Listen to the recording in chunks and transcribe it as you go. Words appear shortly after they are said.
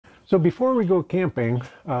So before we go camping,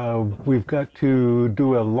 we've got to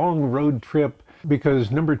do a long road trip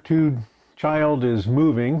because number 2 child is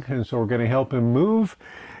moving, and so we're going to help him move.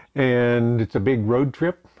 And it's a big road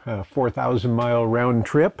trip, a 4,000-mile round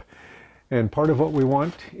trip. And part of what we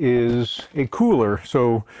want is a cooler.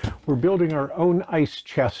 So we're building our own ice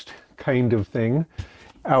chest kind of thing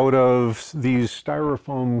out of these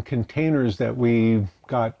styrofoam containers that we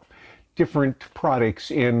got different products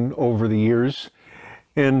in over the years.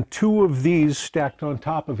 And 2 of these stacked on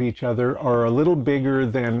top of each other are a little bigger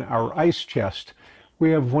than our ice chest.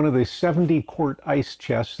 We have one of the 70-quart ice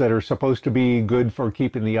chests that are supposed to be good for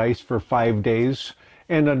keeping the ice for 5 days.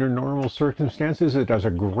 And under normal circumstances, it does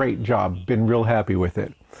a great job. Been real happy with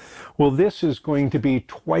it. Well, this is going to be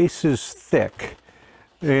twice as thick.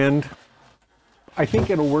 And I think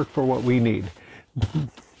it'll work for what we need.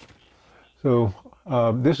 So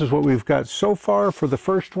this is what we've got so far for the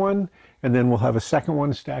first one. And then we'll have a second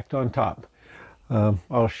one stacked on top.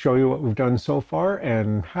 I'll show you what we've done so far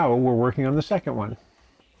and how we're working on the second one.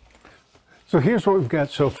 So here's what we've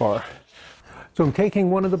got so far. So I'm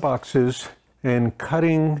taking one of the boxes and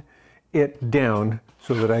cutting it down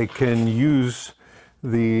so that I can use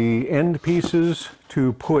the end pieces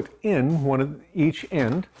to put in one of each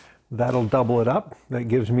end. That'll double it up. That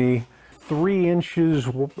gives me 3 inches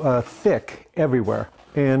thick everywhere.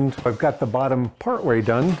 And I've got the bottom partway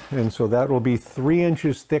done, and so that will be 3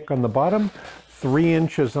 inches thick on the bottom, 3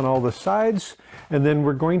 inches on all the sides, and then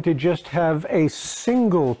we're going to just have a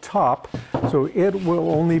single top, so it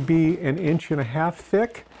will only be 1.5 inches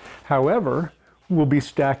thick. However, we'll be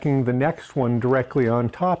stacking the next one directly on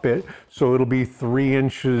top it, so it'll be 3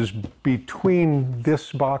 inches between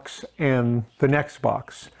this box and the next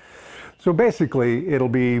box. So basically, it'll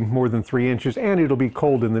be more than 3 inches, and it'll be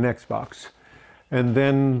cold in the next box. And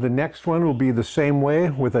then the next one will be the same way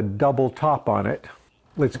with a double top on it.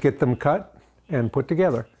 Let's get them cut and put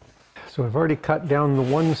together. So I've already cut down the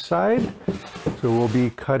one side, so we'll be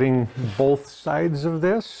cutting both sides of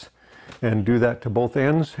this and do that to both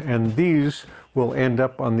ends, and these will end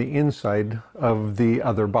up on the inside of the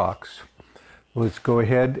other box. Let's go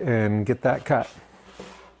ahead and get that cut.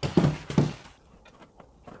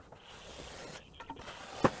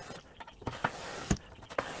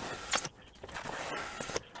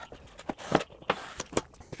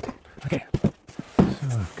 Okay,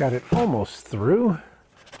 so I've got it almost through.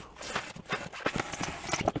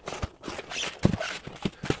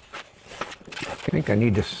 I think I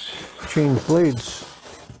need to change blades.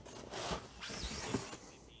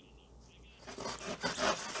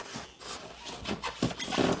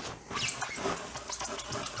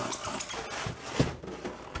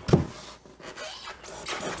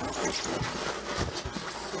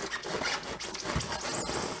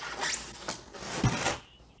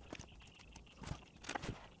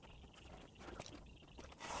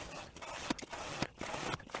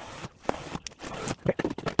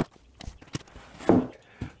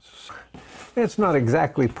 It's not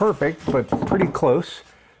exactly perfect, but pretty close.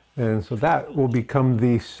 And so that will become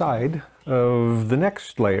the side of the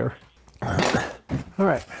next layer. All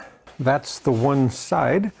right, that's the one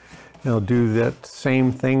side. And I'll do that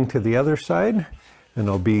same thing to the other side. And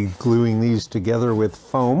I'll be gluing these together with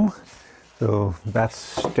foam. So that's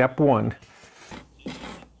step 1.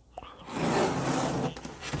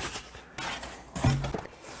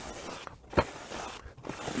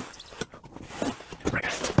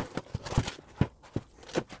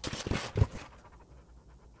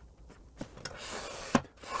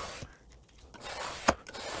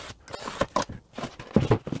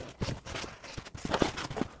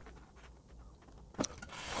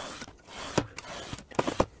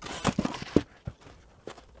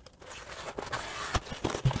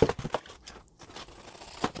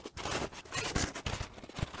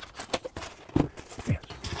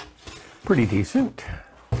 Pretty decent.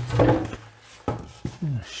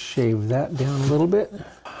 Shave that down a little bit.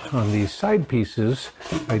 On these side pieces,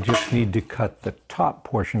 I just need to cut the top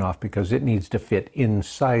portion off because it needs to fit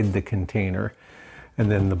inside the container. And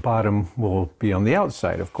then the bottom will be on the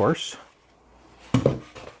outside, of course.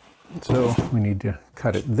 So we need to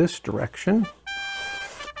cut it this direction.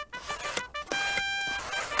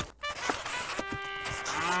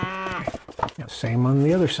 Same on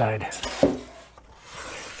the other side.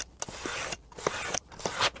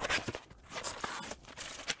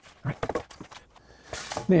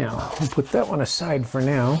 Now, we'll put that one aside for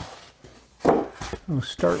now. We'll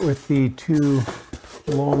start with the 2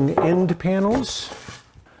 long end panels.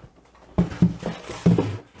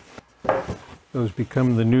 Those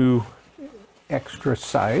become the new extra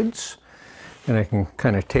sides, and I can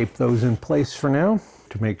kind of tape those in place for now.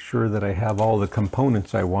 to make sure that I have all the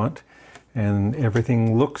components I want and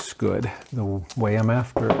everything looks good the way I'm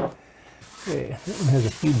after it. Okay, it has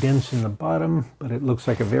a few dents in the bottom, but it looks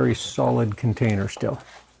like a very solid container still.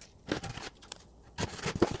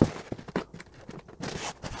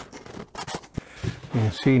 You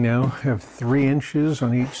can see now I have 3 inches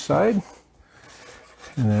on each side.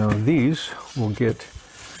 And now these will get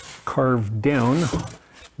carved down.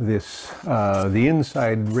 This, the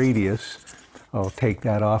inside radius, I'll take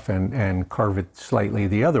that off and carve it slightly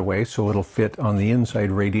the other way so it'll fit on the inside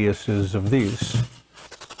radiuses of these.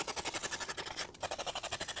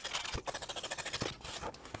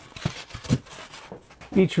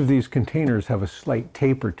 Each of these containers have a slight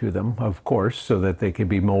taper to them, of course, so that they can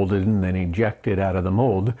be molded and then ejected out of the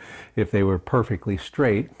mold. If they were perfectly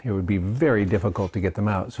straight, it would be very difficult to get them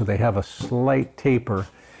out. So they have a slight taper,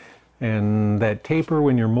 and that taper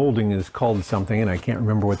when you're molding is called something, and I can't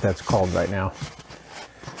remember what that's called right now.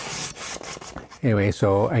 Anyway,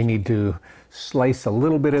 so I need to slice a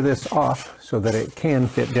little bit of this off so that it can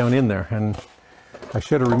fit down in there, and I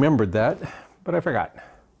should have remembered that, but I forgot.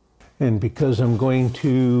 And because I'm going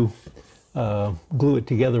to glue it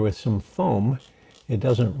together with some foam, it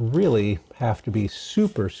doesn't really have to be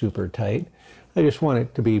super, super tight. I just want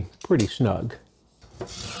it to be pretty snug.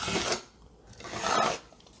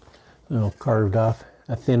 So carved off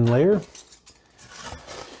a thin layer.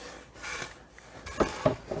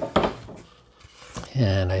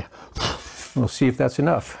 And we'll see if that's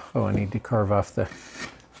enough. Oh, I need to carve off the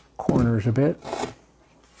corners a bit.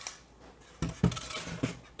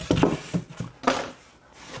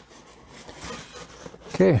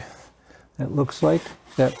 Okay, that looks like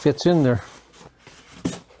that fits in there.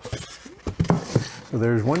 So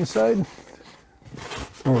there's one side,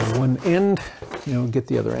 or one end, get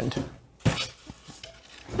the other end.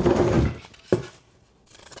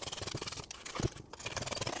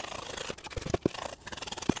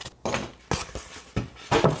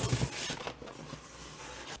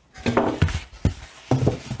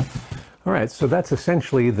 All right, so that's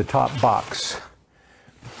essentially the top box.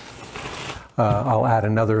 I'll add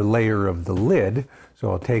another layer of the lid.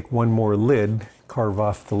 So I'll take one more lid, carve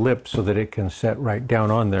off the lip so that it can set right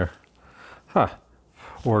down on there.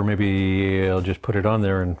 Or maybe I'll just put it on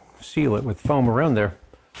there and seal it with foam around there.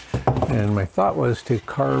 And my thought was to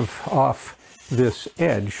carve off this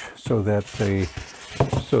edge so that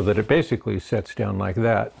it basically sets down like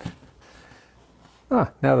that.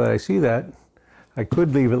 Now that I see that, I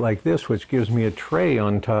could leave it like this, which gives me a tray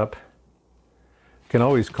on top. Can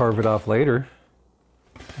always carve it off later.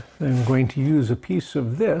 I'm going to use a piece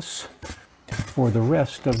of this for the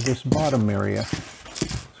rest of this bottom area.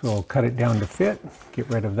 So I'll cut it down to fit, get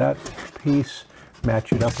rid of that piece,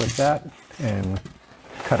 match it up with that, and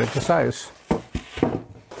cut it to size.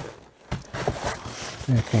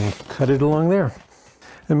 I can cut it along there.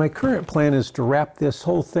 And my current plan is to wrap this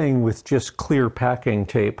whole thing with just clear packing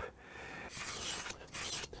tape.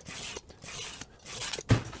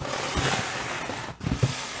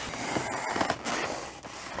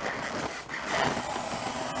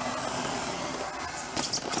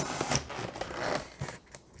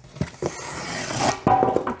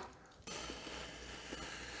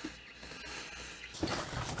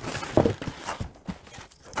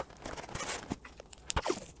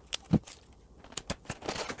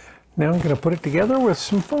 Now I'm going to put it together with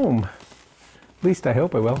some foam. At least I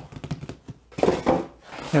hope I will.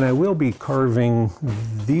 And I will be carving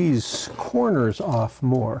these corners off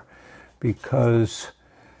more, because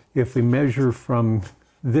if we measure from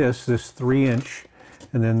this 3-inch,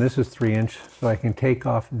 and then this is 3-inch, so I can take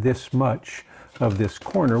off this much of this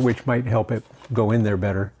corner, which might help it go in there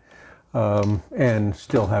better, and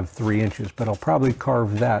still have 3 inches, but I'll probably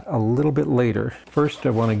carve that a little bit later. First, I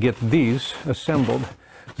want to get these assembled.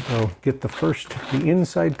 So get the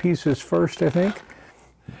inside pieces first, I think.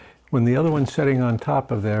 When the other one's setting on top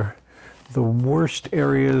of there, the worst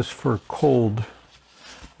areas for cold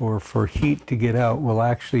or for heat to get out will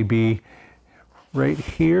actually be right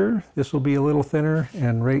here. This will be a little thinner,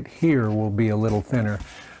 and right here will be a little thinner.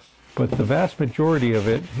 But the vast majority of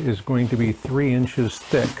it is going to be 3 inches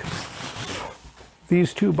thick.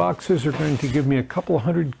 These 2 boxes are going to give me a couple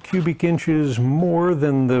hundred cubic inches more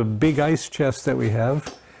than the big ice chest that we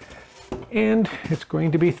have. And it's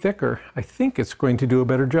going to be thicker. I think it's going to do a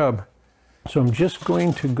better job. So I'm just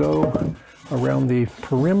going to go around the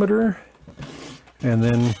perimeter and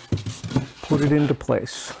then put it into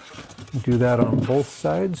place. Do that on both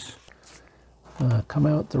sides. Come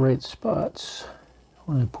out the right spots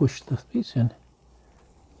when I push the piece in.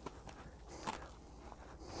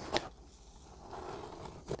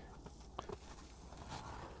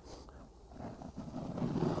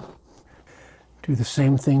 Do the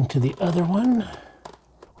same thing to the other one.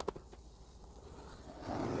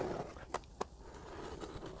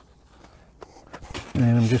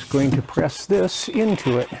 And I'm just going to press this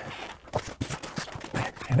into it.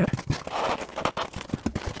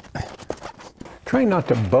 Try not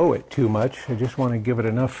to bow it too much. I just want to give it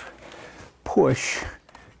enough push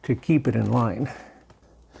to keep it in line.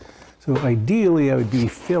 So ideally I would be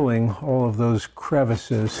filling all of those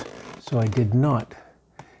crevices, so I did not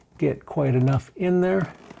get quite enough in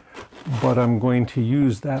there, but I'm going to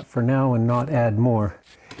use that for now and not add more.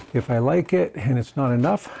 If I like it and it's not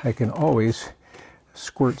enough, I can always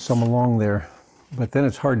squirt some along there, but then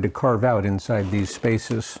it's hard to carve out inside these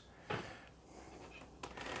spaces.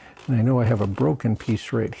 And I know I have a broken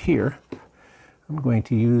piece right here. I'm going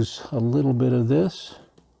to use a little bit of this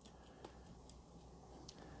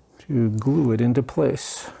to glue it into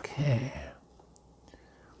place. Okay.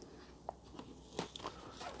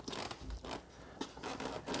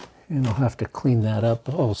 And I'll have to clean that up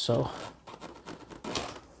also.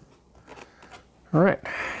 All right.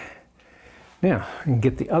 Now, I can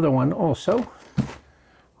get the other one also.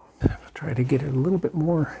 I'll try to get it a little bit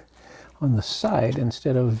more on the side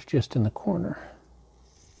instead of just in the corner.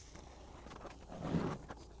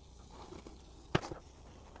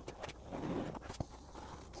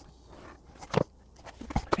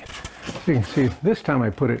 So you can see this time I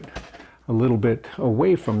put it a little bit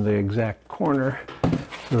away from the exact corner,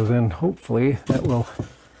 so then hopefully that will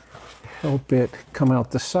help it come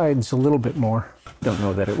out the sides a little bit more. Don't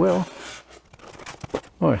know that it will.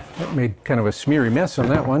 Boy, that made kind of a smeary mess on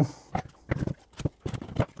that one.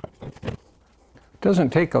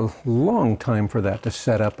 Doesn't take a long time for that to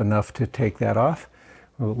set up enough to take that off.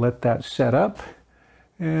 We'll let that set up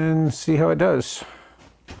and see how it does.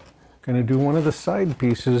 Gonna do one of the side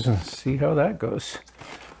pieces and see how that goes.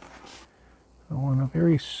 I want a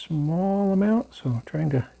very small amount, so I'm trying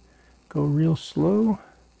to go real slow.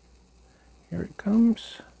 Here it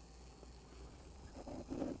comes.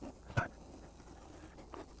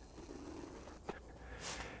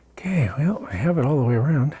 Okay, well, I have it all the way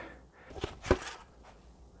around.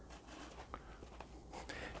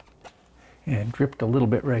 Yeah, it dripped a little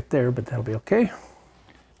bit right there, but that'll be okay.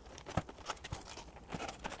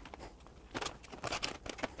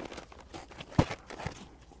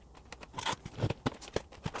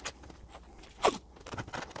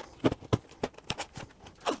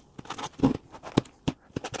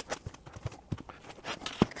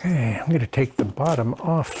 Okay, I'm going to take the bottom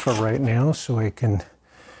off for right now so I can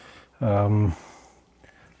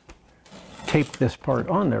tape this part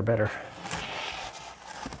on there better.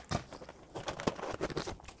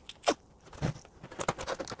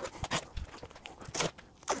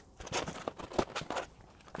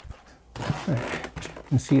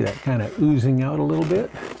 You can see that kind of oozing out a little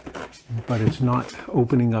bit, but it's not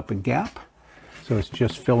opening up a gap, so it's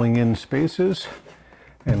just filling in spaces,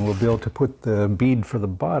 and we'll be able to put the bead for the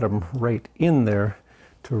bottom right in there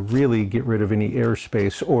to really get rid of any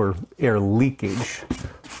airspace or air leakage.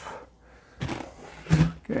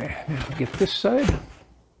 Okay, now get this side.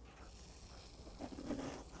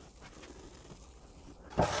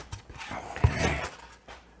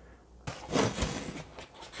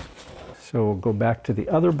 So we'll go back to the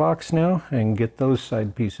other box now and get those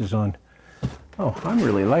side pieces on. Oh, I'm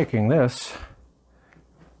really liking this.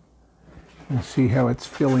 And see how it's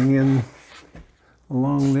filling in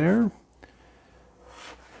along there.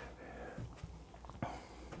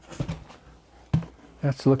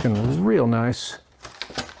 That's looking real nice.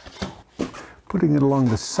 Putting it along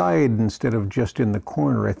the side instead of just in the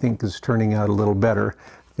corner, I think is turning out a little better.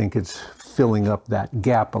 I think it's filling up that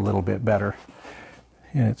gap a little bit better.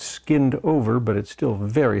 And it's skinned over, but it's still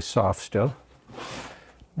very soft still.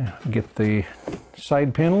 Now, get the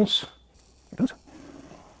side panels.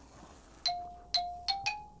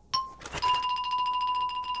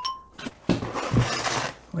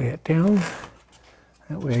 Lay it down.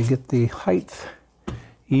 That way I get the height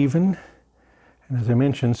even. And as I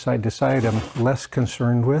mentioned, side to side I'm less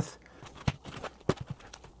concerned with.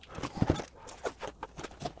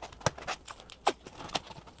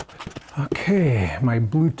 Okay, my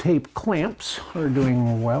blue tape clamps are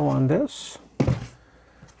doing well on this.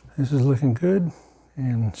 This is looking good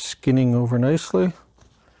and skinning over nicely.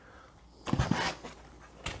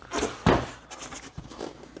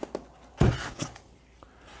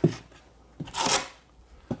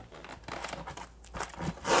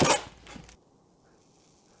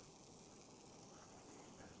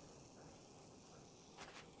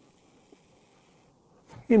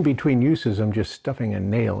 In between uses, I'm just stuffing a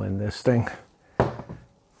nail in this thing.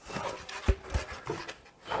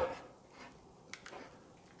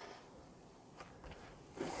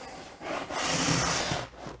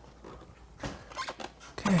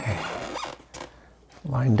 Okay.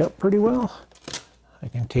 Lined up pretty well. I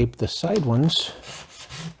can tape the side ones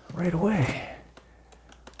right away.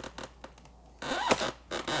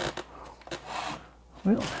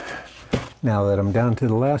 Well, now that I'm down to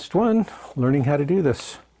the last one, learning how to do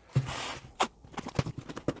this.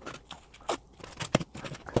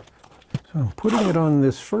 So I'm putting it on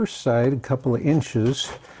this first side a couple of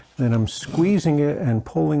inches, then I'm squeezing it and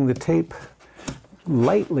pulling the tape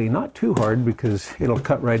lightly, not too hard because it'll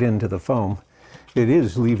cut right into the foam. It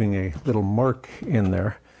is leaving a little mark in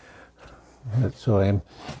there. So I'm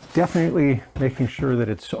definitely making sure that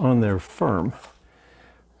it's on there firm,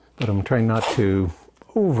 but I'm trying not to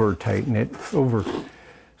over tighten it, over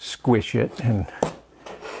squish it and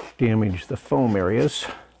damage the foam areas.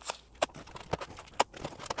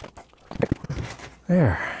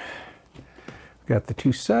 There. Got the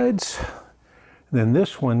two sides. Then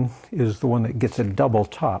this one is the one that gets a double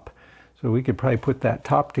top. So we could probably put that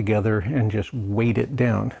top together and just weight it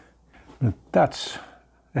down. But that's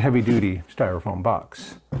a heavy-duty styrofoam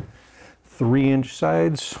box. 3-inch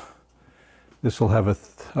sides. This will have a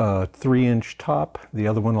 3-inch top. The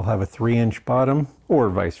other one will have a 3-inch bottom, or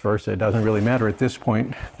vice versa. It doesn't really matter at this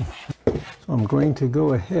point. So I'm going to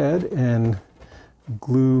go ahead and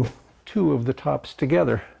glue 2 of the tops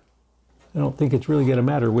together. I don't think it's really going to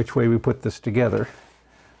matter which way we put this together.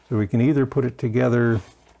 So we can either put it together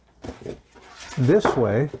this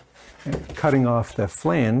way, cutting off the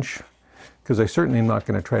flange, because I certainly am not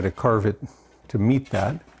going to try to carve it to meet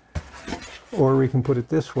that, or we can put it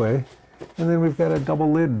this way, and then we've got a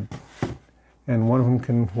double lid, and one of them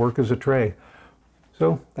can work as a tray.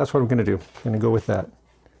 So that's what I'm going to do. I'm going to go with that.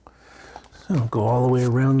 So I'll go all the way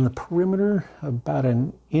around the perimeter, about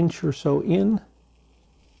an inch or so in.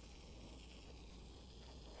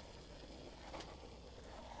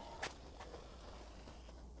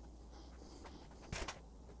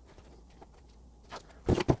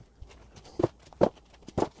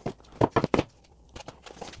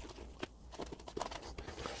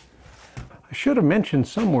 I should have mentioned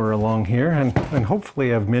somewhere along here, and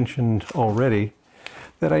hopefully I've mentioned already,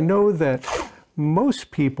 that I know that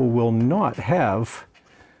most people will not have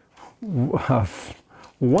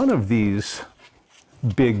one of these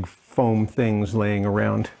big foam things laying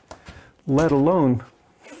around, let alone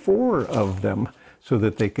 4 of them, so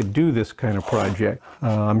that they could do this kind of project.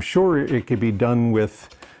 I'm sure it could be done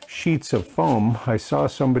with sheets of foam. I saw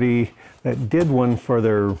somebody that did one for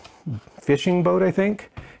their fishing boat, I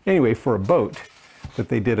think. Anyway, for a boat, but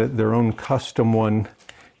they did their own custom one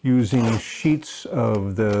using sheets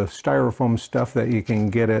of the styrofoam stuff that you can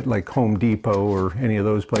get at like Home Depot or any of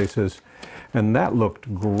those places. And that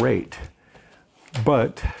looked great.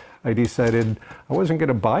 But I decided I wasn't going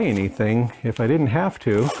to buy anything if I didn't have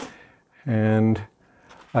to. And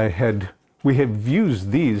we have used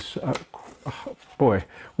these,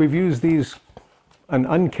 we've used these an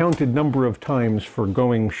uncounted number of times for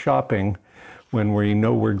going shopping when we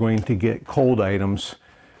know we're going to get cold items,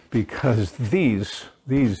 because these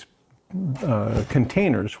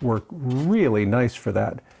containers work really nice for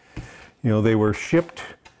that. You know, they were shipped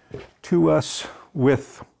to us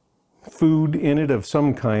with food in it of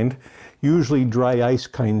some kind, usually dry ice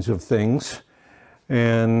kinds of things,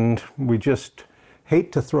 and we just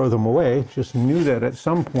hate to throw them away, just knew that at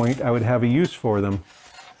some point I would have a use for them.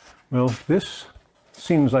 Well, this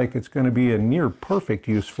seems like it's going to be a near perfect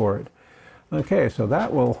use for it. Okay, so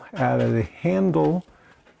that will add a handle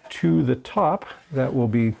to the top that will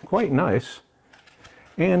be quite nice,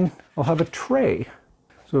 and I'll have a tray.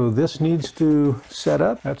 So this needs to set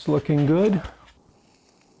up. That's looking good.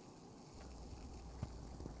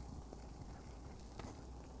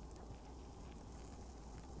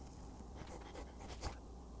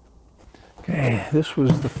 Okay, this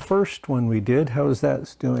was the first one we did. How is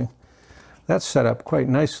that doing? That's set up quite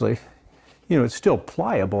nicely. You know, it's still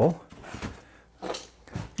pliable,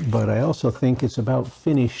 but I also think it's about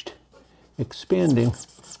finished expanding.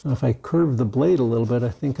 Now, if I curve the blade a little bit, I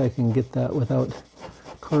think I can get that without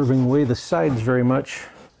carving away the sides very much.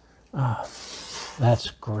 Ah, that's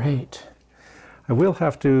great. I will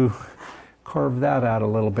have to carve that out a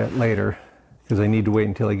little bit later because I need to wait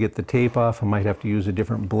until I get the tape off. I might have to use a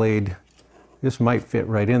different blade. This might fit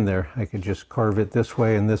right in there. I could just carve it this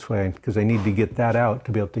way and this way because I need to get that out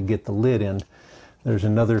to be able to get the lid in. There's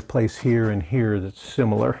another place here and here that's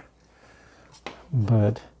similar,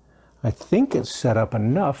 but I think it's set up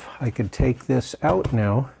enough. I could take this out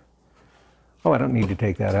now. Oh, I don't need to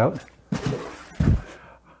take that out.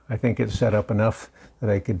 I think it's set up enough that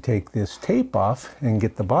I could take this tape off and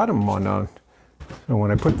get the bottom one on. So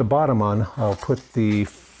when I put the bottom on, I'll put the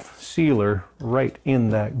sealer right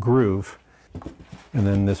in that groove. And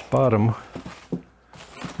then this bottom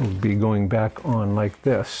will be going back on like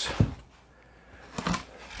this.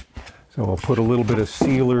 So I'll put a little bit of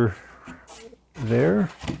sealer there.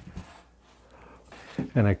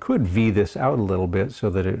 And I could V this out a little bit so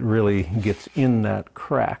that it really gets in that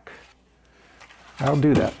crack. I'll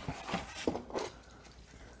do that.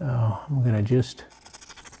 So I'm going to just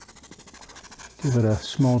give it a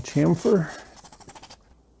small chamfer.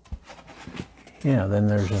 Yeah, then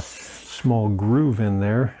there's a small groove in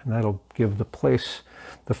there, and that'll give the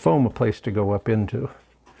foam a place to go up into.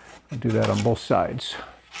 I'll do that on both sides.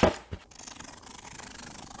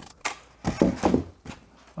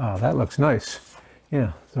 Oh, that looks nice.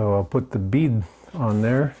 Yeah, so I'll put the bead on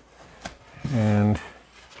there, and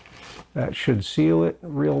that should seal it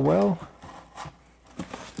real well.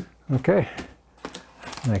 Okay,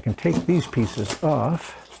 and I can take these pieces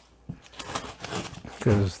off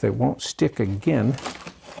because they won't stick again.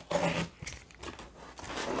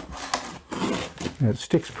 And it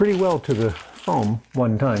sticks pretty well to the foam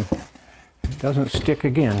one time. It doesn't stick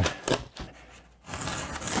again.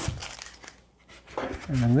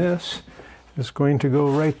 And then this is going to go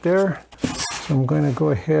right there. So I'm going to go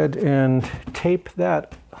ahead and tape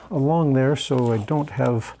that along there so I don't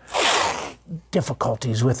have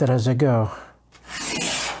difficulties with it as I go.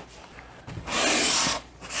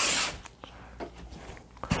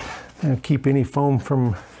 And keep any foam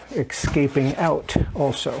from escaping out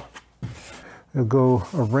also. It'll go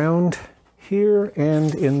around here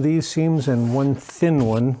and in these seams and one thin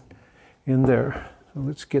one in there. So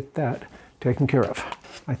let's get that taken care of.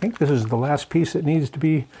 I think this is the last piece that needs to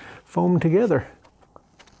be foamed together.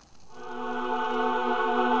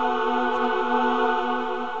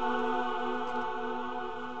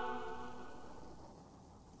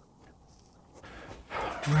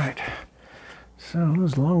 Right, so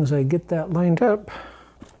as long as I get that lined up,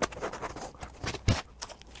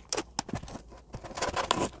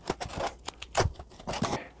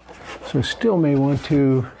 so still may want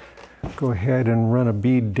to go ahead and run a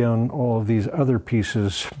bead down all of these other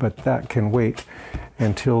pieces, but that can wait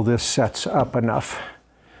until this sets up enough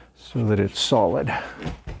so that it's solid.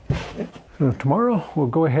 So tomorrow we'll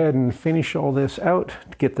go ahead and finish all this out,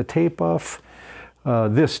 get the tape off,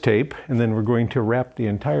 this tape, and then we're going to wrap the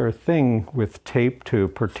entire thing with tape to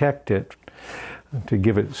protect it, to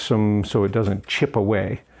give it some, so it doesn't chip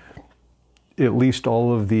away, at least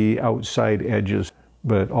all of the outside edges.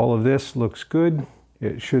 But all of this looks good.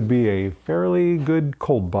 It should be a fairly good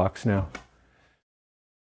cold box now.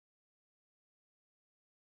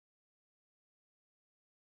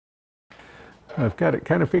 I've got it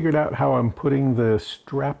kind of figured out how I'm putting the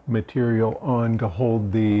strap material on to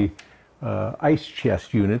hold the ice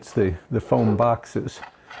chest units, the foam boxes.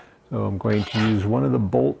 So I'm going to use one of the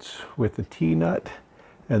bolts with the T-nut,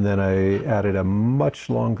 and then I added a much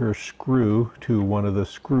longer screw to one of the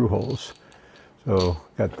screw holes. So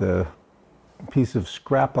got the piece of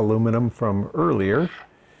scrap aluminum from earlier,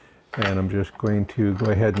 and I'm just going to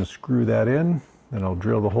go ahead and screw that in, and I'll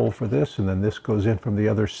drill the hole for this, and then this goes in from the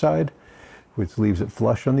other side, which leaves it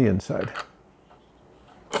flush on the inside.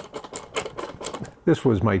 This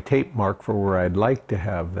was my tape mark for where I'd like to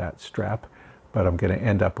have that strap, but I'm going to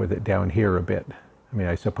end up with it down here a bit. I mean,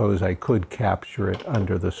 I suppose I could capture it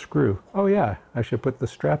under the screw. Oh yeah, I should put the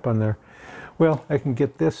strap on there. Well, I can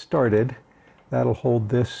get this started. That'll hold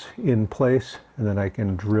this in place, and then I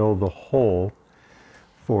can drill the hole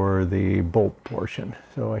for the bolt portion.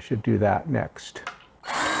 So I should do that next.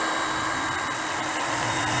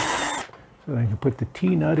 So I can put the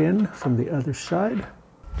T-nut in from the other side.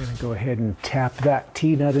 I'm going to go ahead and tap that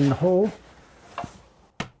T-nut in the hole.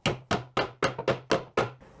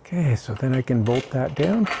 Okay, so then I can bolt that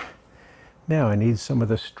down. Now I need some of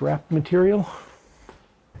the strap material.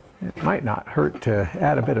 It might not hurt to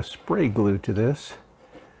add a bit of spray glue to this,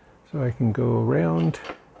 so I can go around.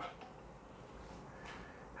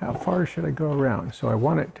 How far should I go around? So I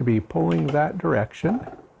want it to be pulling that direction.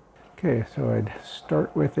 Okay, so I'd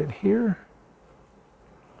start with it here,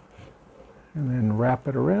 and then wrap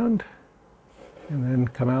it around, and then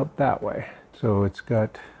come out that way. So it's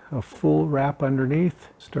got a full wrap underneath,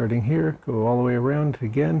 starting here, go all the way around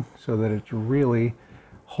again, so that it's really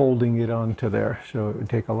holding it onto there. So it would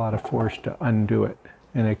take a lot of force to undo it.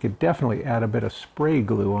 And I could definitely add a bit of spray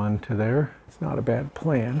glue onto there. It's not a bad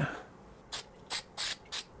plan.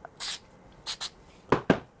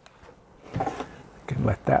 I can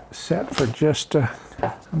let that set for just a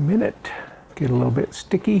minute. Get a little bit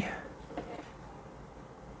sticky.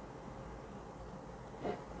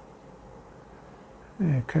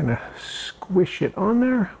 And kind of squish it on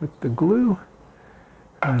there with the glue.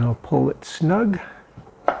 And I'll pull it snug.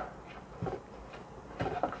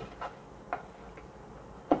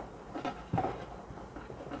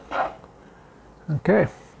 Okay,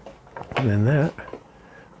 and then that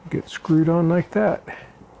gets screwed on like that.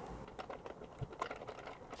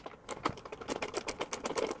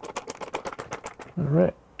 All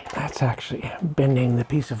right, that's actually bending the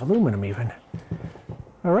piece of aluminum even.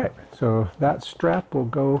 All right, so that strap will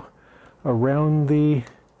go around the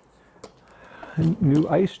new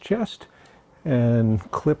ice chest and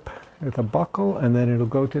clip at the buckle, and then it'll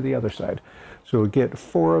go to the other side. So we'll get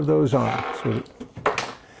 4 of those on. So it'll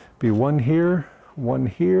be 1 here, 1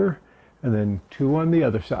 here, and then 2 on the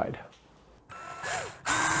other side.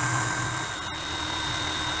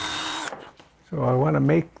 So I want to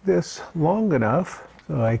make this long enough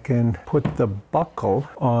so I can put the buckle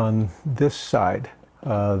on this side.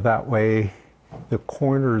 That way the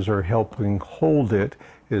corners are helping hold it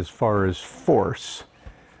as far as force.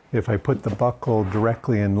 If I put the buckle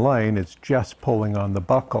directly in line, it's just pulling on the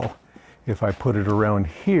buckle. If I put it around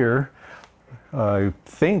here, I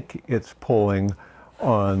think it's pulling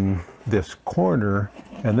on this corner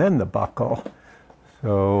and then the buckle.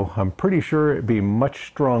 So I'm pretty sure it'd be much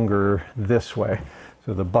stronger this way.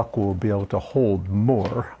 So the buckle will be able to hold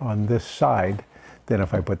more on this side than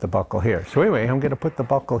if I put the buckle here. So anyway, I'm going to put the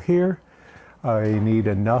buckle here. I need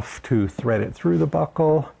enough to thread it through the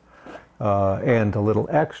buckle and a little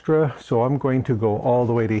extra. So I'm going to go all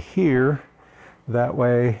the way to here. That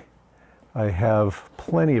way I have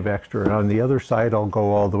plenty of extra. And on the other side, I'll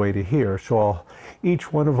go all the way to here. So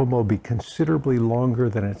each one of them will be considerably longer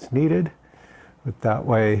than it's needed. But that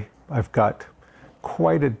way I've got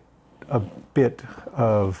quite a bit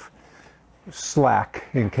of slack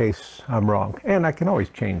in case I'm wrong. And I can always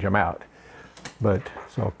change them out. But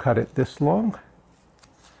so I'll cut it this long.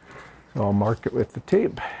 So I'll mark it with the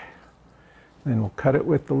tape. Then we'll cut it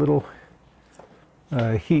with the little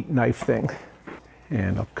heat knife thing.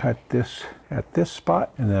 And I'll cut this at this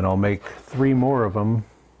spot, and then I'll make 3 more of them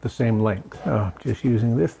the same length. So just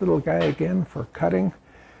using this little guy again for cutting.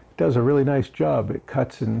 It does a really nice job. It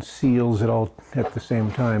cuts and seals it all at the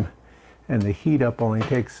same time. And the heat up only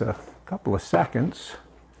takes a couple of seconds.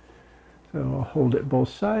 So I'll hold it both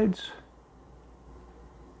sides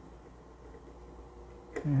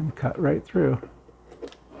and cut right through.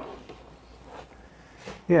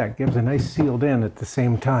 Yeah, it gives a nice sealed end at the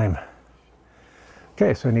same time.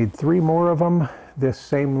 Okay, so I need 3 more of them this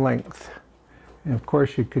same length. And of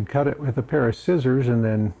course you could cut it with a pair of scissors and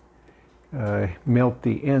then melt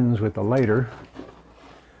the ends with a lighter.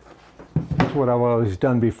 That's what I've always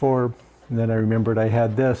done before. And then I remembered I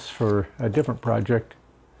had this for a different project.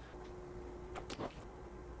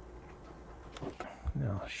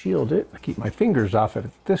 Now I'll shield it, keep my fingers off it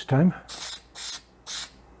this time.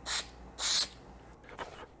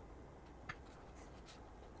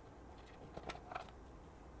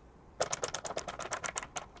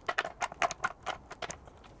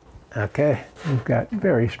 Okay, we've got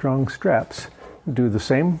very strong straps. Do the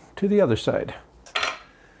same to the other side.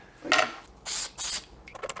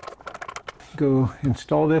 Go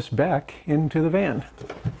install this back into the van.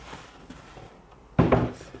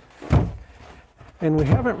 And we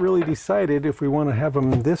haven't really decided if we want to have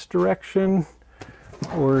them this direction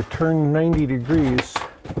or turn 90 degrees.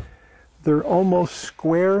 They're almost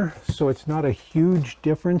square, so it's not a huge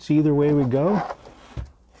difference either way we go.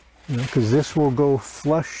 Because this will go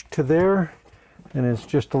flush to there, and it's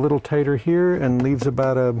just a little tighter here and leaves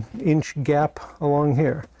about an inch gap along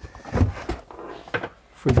here.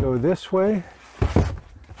 If we go this way,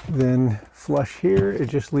 then flush here, it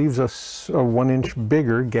just leaves us a 1 inch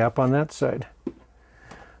bigger gap on that side.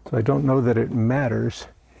 So I don't know that it matters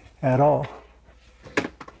at all.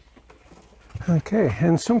 Okay,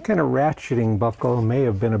 and some kind of ratcheting buckle may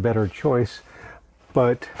have been a better choice,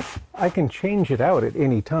 but I can change it out at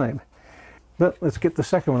any time. But let's get the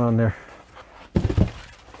second one on there.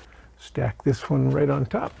 Stack this one right on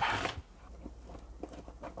top.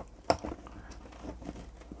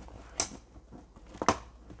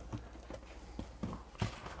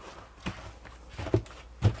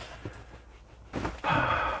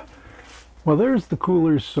 Well, there's the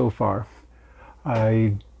coolers so far.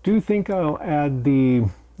 I do think I'll add the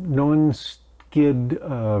non-skid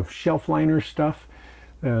shelf liner stuff.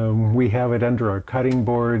 We have it under our cutting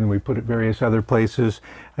board and we put it various other places.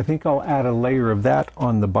 I think I'll add a layer of that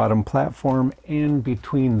on the bottom platform and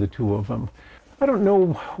between the 2 of them. I don't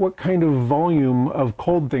know what kind of volume of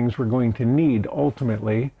cold things we're going to need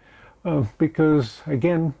ultimately, because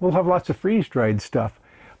again, we'll have lots of freeze-dried stuff.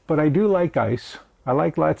 But I do like ice. I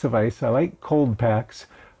like lots of ice. I like cold packs.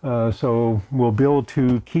 So we'll be able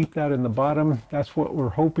to keep that in the bottom. That's what we're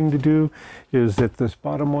hoping to do, is that this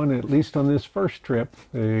bottom one, at least on this first trip,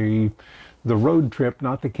 the road trip,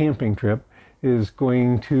 not the camping trip, is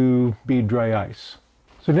going to be dry ice.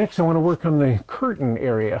 So next I want to work on the curtain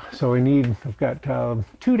area. So I've got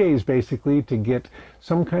 2 days basically to get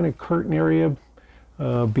some kind of curtain area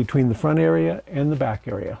between the front area and the back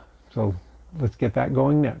area. So let's get that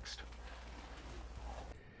going next.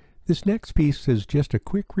 This next piece is just a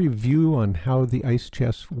quick review on how the ice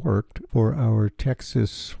chest worked for our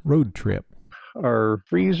Texas road trip. Our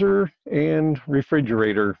freezer and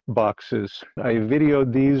refrigerator boxes. I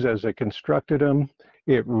videoed these as I constructed them.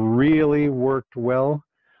 It really worked well.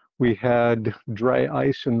 We had dry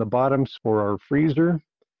ice in the bottoms for our freezer,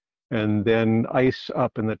 and then ice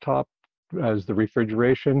up in the top as the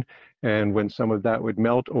refrigeration. And when some of that would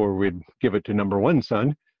melt, or we'd give it to number one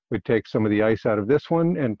son, we'd take some of the ice out of this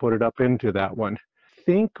one and put it up into that one. I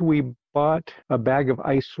think we bought a bag of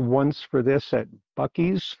ice once for this at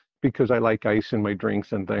Buc-ee's, because I like ice in my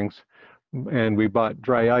drinks and things. And we bought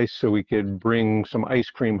dry ice so we could bring some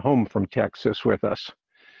ice cream home from Texas with us.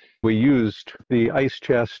 We used the ice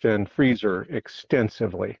chest and freezer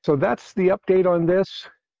extensively. So that's the update on this.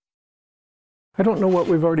 I don't know what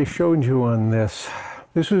we've already showed you on this.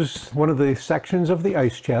 This was one of the sections of the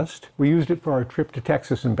ice chest. We used it for our trip to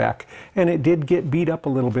Texas and back, and it did get beat up a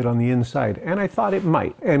little bit on the inside, and I thought it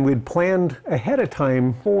might. And we'd planned ahead of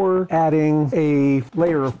time for adding a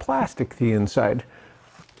layer of plastic to the inside.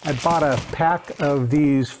 I bought a pack of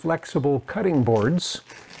these flexible cutting boards,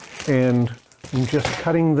 and I'm just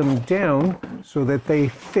cutting them down so that they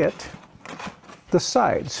fit the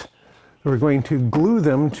sides. We're going to glue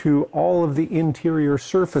them to all of the interior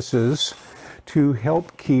surfaces to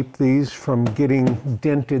help keep these from getting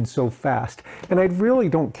dented so fast. And I really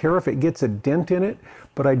don't care if it gets a dent in it,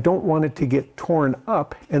 but I don't want it to get torn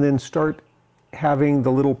up and then start having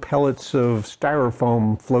the little pellets of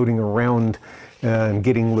styrofoam floating around and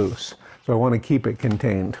getting loose. So I want to keep it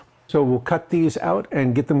contained. So we'll cut these out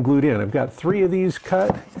and get them glued in. I've got 3 of these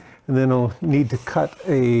cut, and then I'll need to cut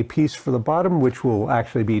a piece for the bottom, which will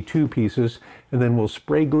actually be 2 pieces, and then we'll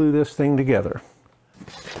spray glue this thing together.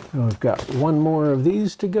 Now I've got 1 more of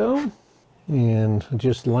these to go, and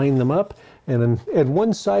just line them up. And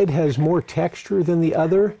one side has more texture than the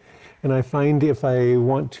other, and I find if I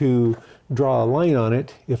want to draw a line on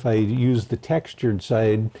it, if I use the textured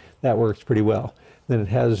side, that works pretty well. Then it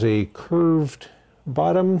has a curved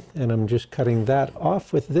bottom, and I'm just cutting that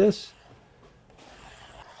off with this.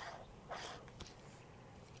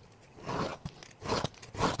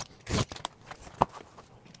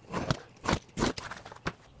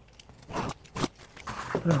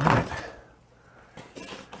 All right.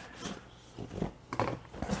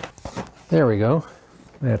 There we go.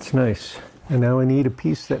 That's nice. And now I need a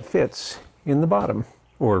piece that fits in the bottom,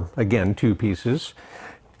 or again, 2 pieces.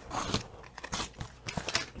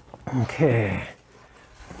 Okay.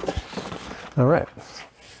 All right.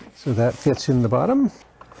 So that fits in the bottom,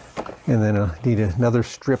 and then I'll need another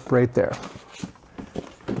strip right there.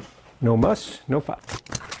 No muss, no fuss.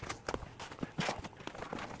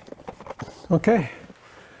 Okay.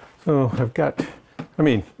 So I've got, I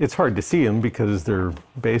mean, it's hard to see them because they're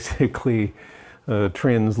basically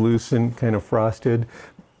translucent, kind of frosted,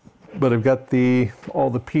 but I've got all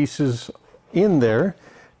the pieces in there.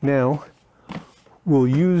 Now we'll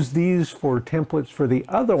use these for templates for the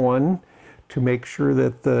other one to make sure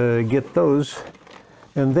that get those,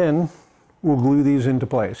 and then we'll glue these into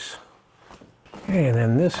place. Okay, and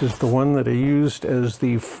then this is the one that I used as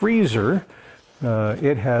the freezer.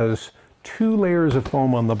 It has 2 layers of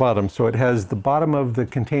foam on the bottom. So it has the bottom of the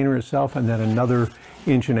container itself and then another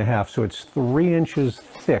 1.5 inches. So it's 3 inches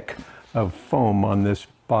thick of foam on this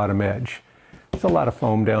bottom edge. It's a lot of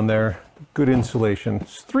foam down there. Good insulation.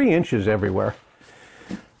 It's 3 inches everywhere.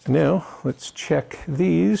 So now let's check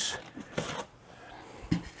these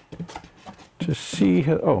to see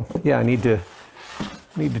how, oh yeah, I need to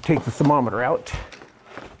take the thermometer out.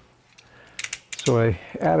 So I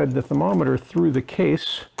added the thermometer through the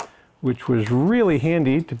case, which was really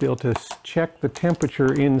handy to be able to check the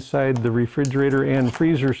temperature inside the refrigerator and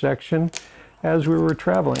freezer section as we were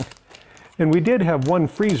traveling. And we did have one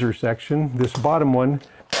freezer section, this bottom one,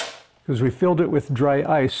 because we filled it with dry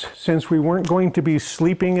ice. Since we weren't going to be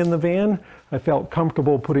sleeping in the van, I felt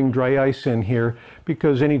comfortable putting dry ice in here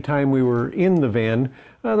because anytime we were in the van,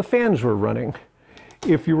 the fans were running.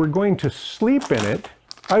 If you were going to sleep in it,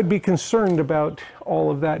 I'd be concerned about all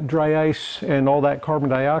of that dry ice and all that carbon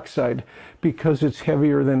dioxide because it's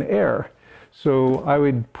heavier than air. So I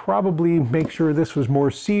would probably make sure this was more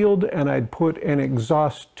sealed, and I'd put an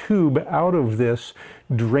exhaust tube out of this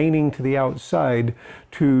draining to the outside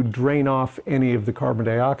to drain off any of the carbon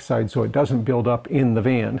dioxide so it doesn't build up in the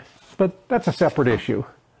van. But that's a separate issue.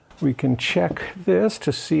 We can check this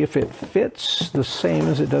to see if it fits the same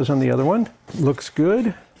as it does on the other one. Looks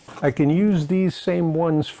good. I can use these same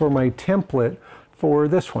ones for my template for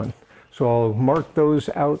this one. So I'll mark those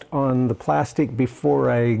out on the plastic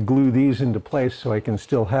before I glue these into place so I can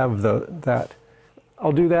still have that.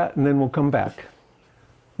 I'll do that and then we'll come back.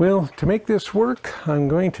 Well, to make this work, I'm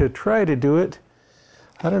going to try to do it,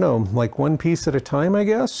 I don't know, like one piece at a time, I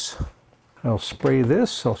guess. I'll spray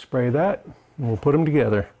this, I'll spray that, and we'll put them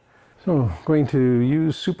together. So I'm going to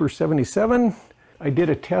use Super 77. I did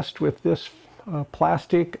a test with this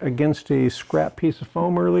plastic against a scrap piece of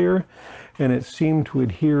foam earlier, and it seemed to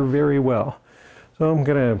adhere very well. So I'm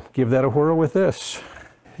going to give that a whirl with this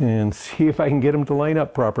and see if I can get them to line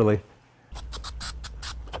up properly.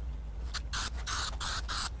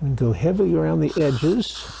 And go heavily around the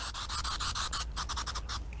edges.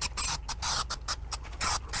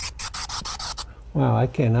 Wow, I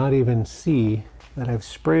cannot even see that I've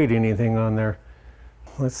sprayed anything on there.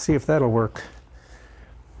 Let's see if that'll work.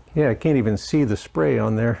 Yeah, I can't even see the spray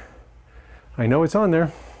on there. I know it's on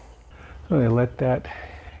there. So I let that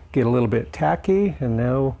get a little bit tacky, and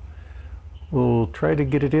now we'll try to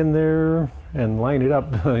get it in there and line it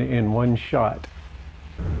up in one shot.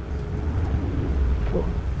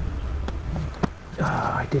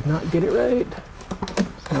 I did not get it right.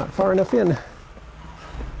 It's not far enough in.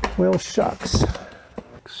 Well, shucks.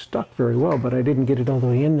 Stuck very well, but I didn't get it all the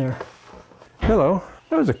way in there. Hello,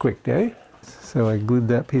 that was a quick day. So I glued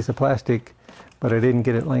that piece of plastic, but I didn't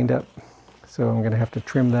get it lined up. So I'm going to have to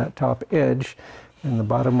trim that top edge, and the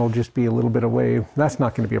bottom will just be a little bit away. That's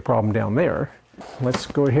not going to be a problem down there. Let's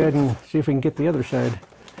go ahead and see if we can get the other side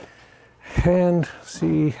and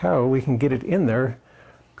see how we can get it in there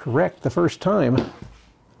correct the first time.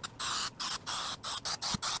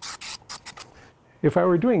 If I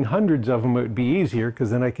were doing hundreds of them, it would be easier because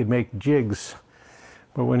then I could make jigs.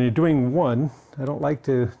 But when you're doing one, I don't like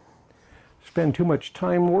to spend too much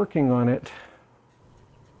time working on it.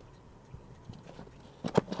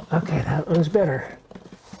 Okay, that one's better.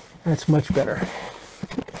 That's much better.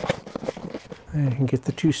 I can get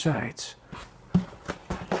the two sides.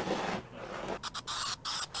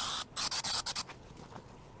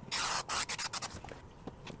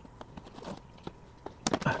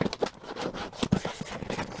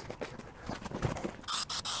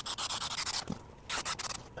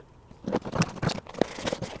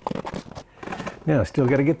 Now, still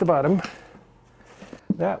got to get the bottom.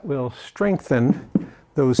 That will strengthen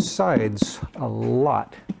those sides a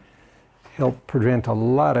lot. Help prevent a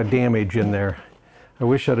lot of damage in there. I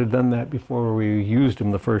wish I'd have done that before we used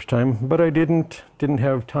them the first time, but I didn't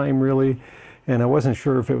have time really, and I wasn't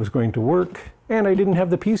sure if it was going to work, and I didn't have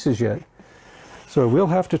the pieces yet. So we'll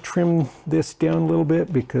have to trim this down a little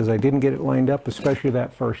bit because I didn't get it lined up, especially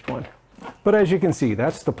that first one. But as you can see,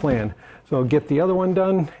 that's the plan. So I'll get the other one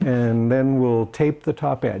done, and then we'll tape the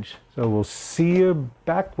top edge. So we'll see you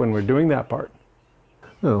back when we're doing that part.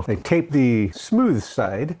 So I tape the smooth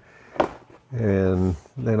side, and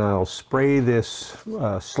then I'll spray this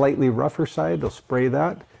slightly rougher side. I'll spray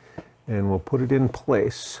that, and we'll put it in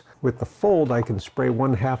place. With the fold, I can spray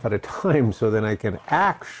 1/2 at a time, so then I can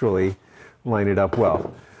actually line it up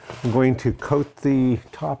well. I'm going to coat the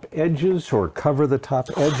top edges, or cover the top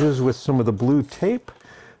edges with some of the blue tape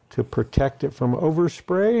to protect it from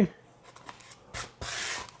overspray.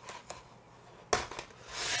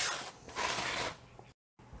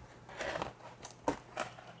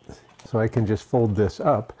 So I can just fold this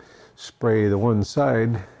up, spray the one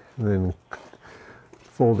side, and then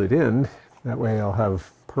fold it in. That way I'll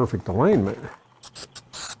have perfect alignment.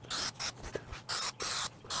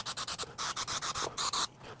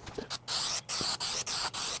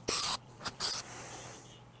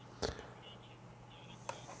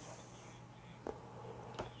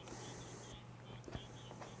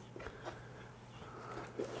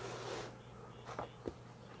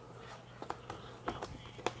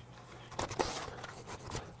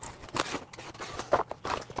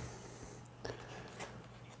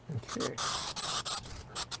 Okay.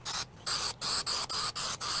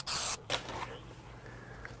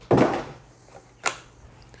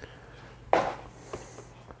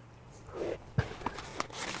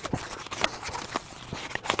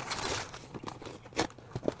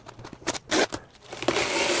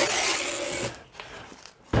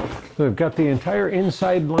 So I've got the entire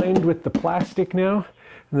inside lined with the plastic now,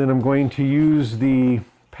 and then I'm going to use the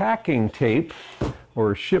packing tape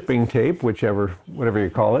or shipping tape, whatever you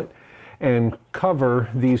call it, and cover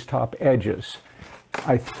these top edges.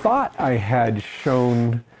 I thought I had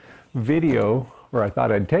shown video, or I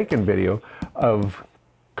thought I'd taken video of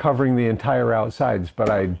covering the entire outsides, but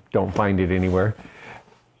I don't find it anywhere.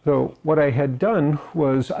 So what I had done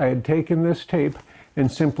was I had taken this tape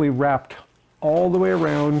and simply wrapped all the way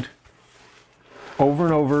around, over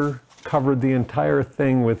and over, covered the entire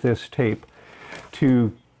thing with this tape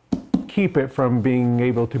to keep it from being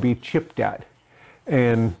able to be chipped at.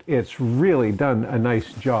 And it's really done a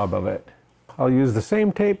nice job of it. I'll use the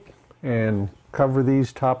same tape and cover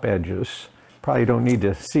these top edges. Probably don't need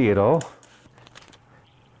to see it all.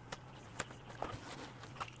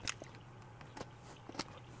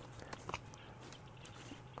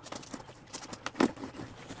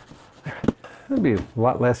 It'll be a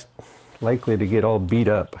lot less likely to get all beat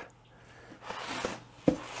up.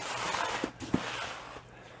 I'm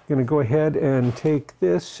going to go ahead and take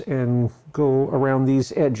this and go around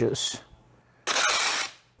these edges.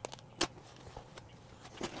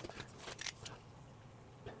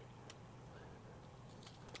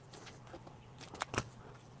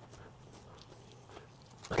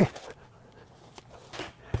 Okay.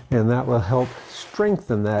 And that will help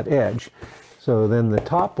strengthen that edge. So then the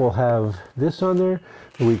top will have this on there.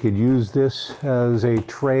 We could use this as a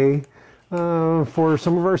tray for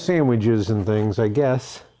some of our sandwiches and things, I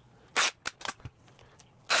guess.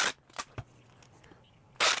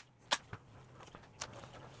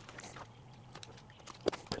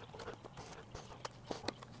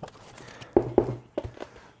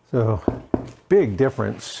 So, big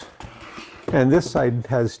difference. And this side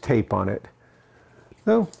has tape on it.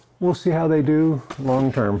 So, we'll see how they do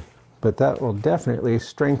long term. But that will definitely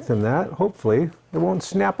strengthen that. Hopefully, it won't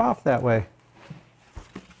snap off that way.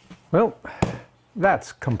 Well,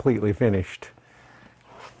 that's completely finished.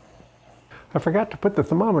 I forgot to put the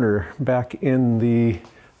thermometer back in the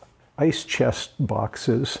ice chest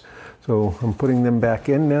boxes. So I'm putting them back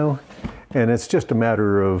in now. And it's just a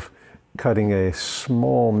matter of cutting a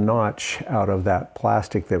small notch out of that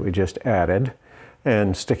plastic that we just added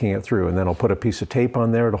and sticking it through, and then I'll put a piece of tape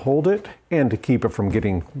on there to hold it and to keep it from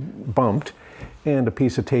getting bumped, and a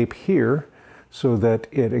piece of tape here so that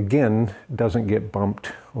it again doesn't get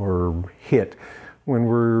bumped or hit when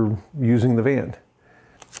we're using the van.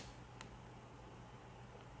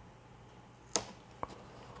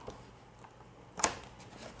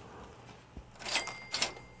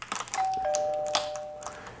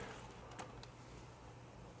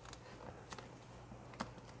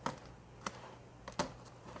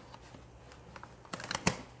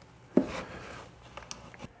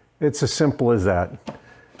 It's as simple as that.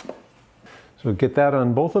 So get that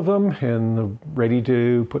on both of them and ready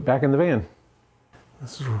to put back in the van.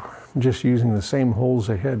 This is just using the same holes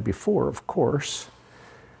I had before, of course.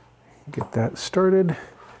 Get that started.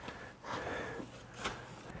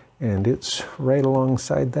 And it's right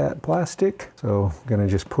alongside that plastic. So I'm gonna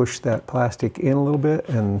just push that plastic in a little bit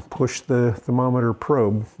and push the thermometer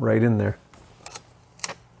probe right in there.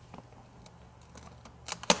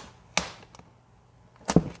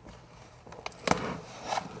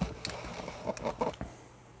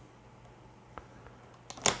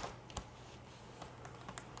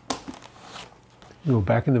 Go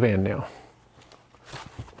back in the van now.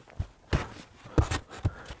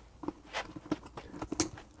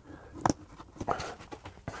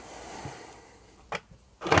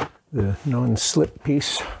 The non-slip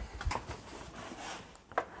piece.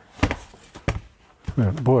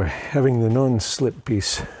 Oh boy, having the non-slip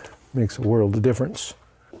piece makes a world of difference.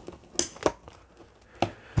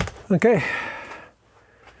 Okay,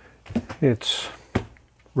 it's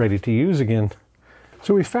ready to use again.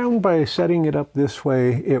 So we found by setting it up this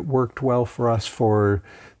way, it worked well for us for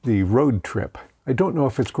the road trip. I don't know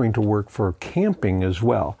if it's going to work for camping as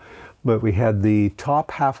well, but we had the top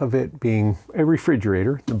half of it being a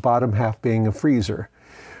refrigerator, the bottom half being a freezer.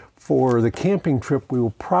 For the camping trip, we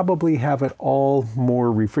will probably have it all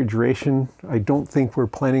more refrigeration. I don't think we're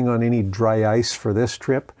planning on any dry ice for this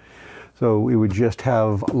trip. So we would just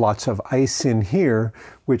have lots of ice in here,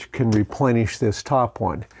 which can replenish this top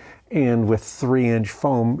one. And with 3-inch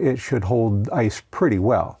foam, it should hold ice pretty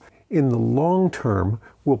well. In the long term,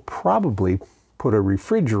 we'll probably put a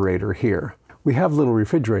refrigerator here. We have little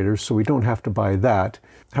refrigerators, so we don't have to buy that.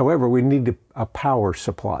 However, we need a power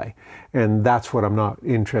supply, and that's what I'm not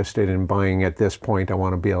interested in buying at this point. I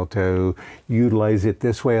want to be able to utilize it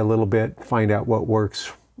this way a little bit, find out what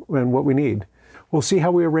works and what we need. We'll see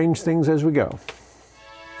how we arrange things as we go.